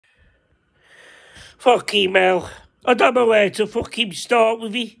Fucking hell. I don't know where to fucking start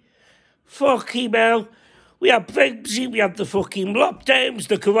with it. Fucking hell. We had Brexit, we had the fucking lockdowns,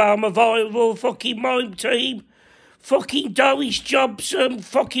 the coronavirus fucking mime team, fucking Doris Johnson,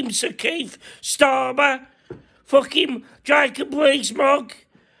 fucking Sir Keith Starmer, fucking Jacob Rees-Mogg.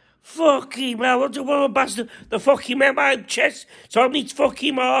 Fucking hell, what a bastard. The fucking MHS, it's on its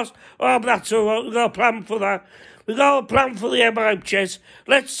fucking arse. Oh, but that's all right, we've got a plan for that. We've got a plan for the MHS.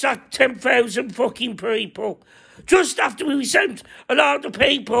 Let's sack 10,000 fucking people. Just after we sent a lot of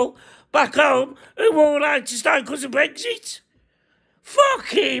people back home who were all out to stay because of Brexit.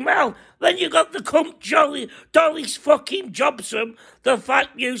 Fucking hell. Then you got the cunt Doris fucking Jobson, the fat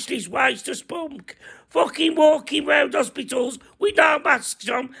useless waste of spunk, fucking walking round hospitals with no masks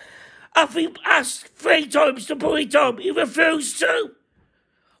on. I've been asked 3 times to put it on. He refused to.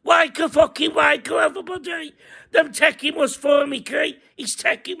 Wake everybody. Them taking us for me, Key. He's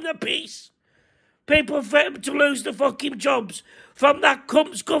taking the piece. People threaten to lose the fucking jobs from that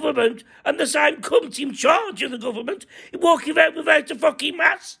cunt's government and the same cunt in charge of the government walking around without a fucking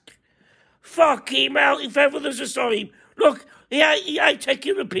mask. Fucking hell, if ever there's a sign. Look, he ain't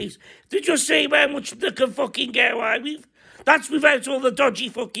taking the piece. Did you see how much they can fucking get away with? That's without all the dodgy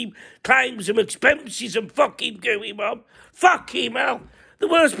fucking claims and expenses and fucking going on. Fucking hell. The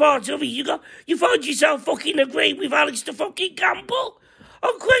worst part of it, you find yourself fucking agreeing with Alistair fucking Campbell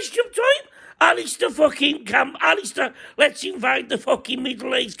on Question Time. Alistair, let's invade the fucking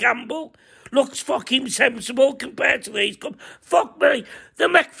Middle East, Campbell. Looks fucking sensible compared to these. Fuck me. They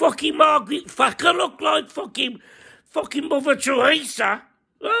make fucking Margaret Thatcher look like fucking Mother Teresa.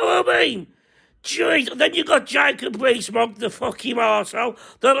 Oh, I mean. Jeez. Then you got Jacob Rees-Mogg, the fucking arsehole,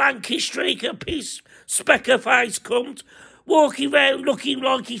 the lanky streaker piss, specker-face cunt, walking around looking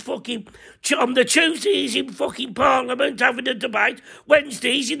like he's fucking... On the Tuesday he's in fucking Parliament having a debate.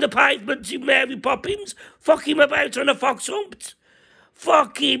 Wednesday he's in the pavements in Mary Poppins. Fuck him about on a fox humped.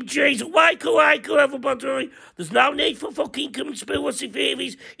 Fuck him, jeez. Wake everybody. There's no need for fucking conspiracy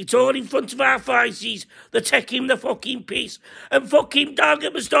theories. It's all in front of our faces. They're taking the fucking piss. And fucking don't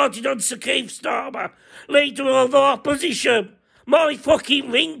get me started on Sir Keith Starmer, leader of the opposition. My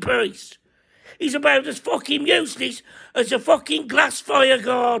fucking ring piece. He's about as fucking useless as a fucking glass fire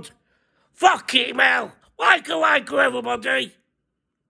guard. Fuck him hell. Wake everybody.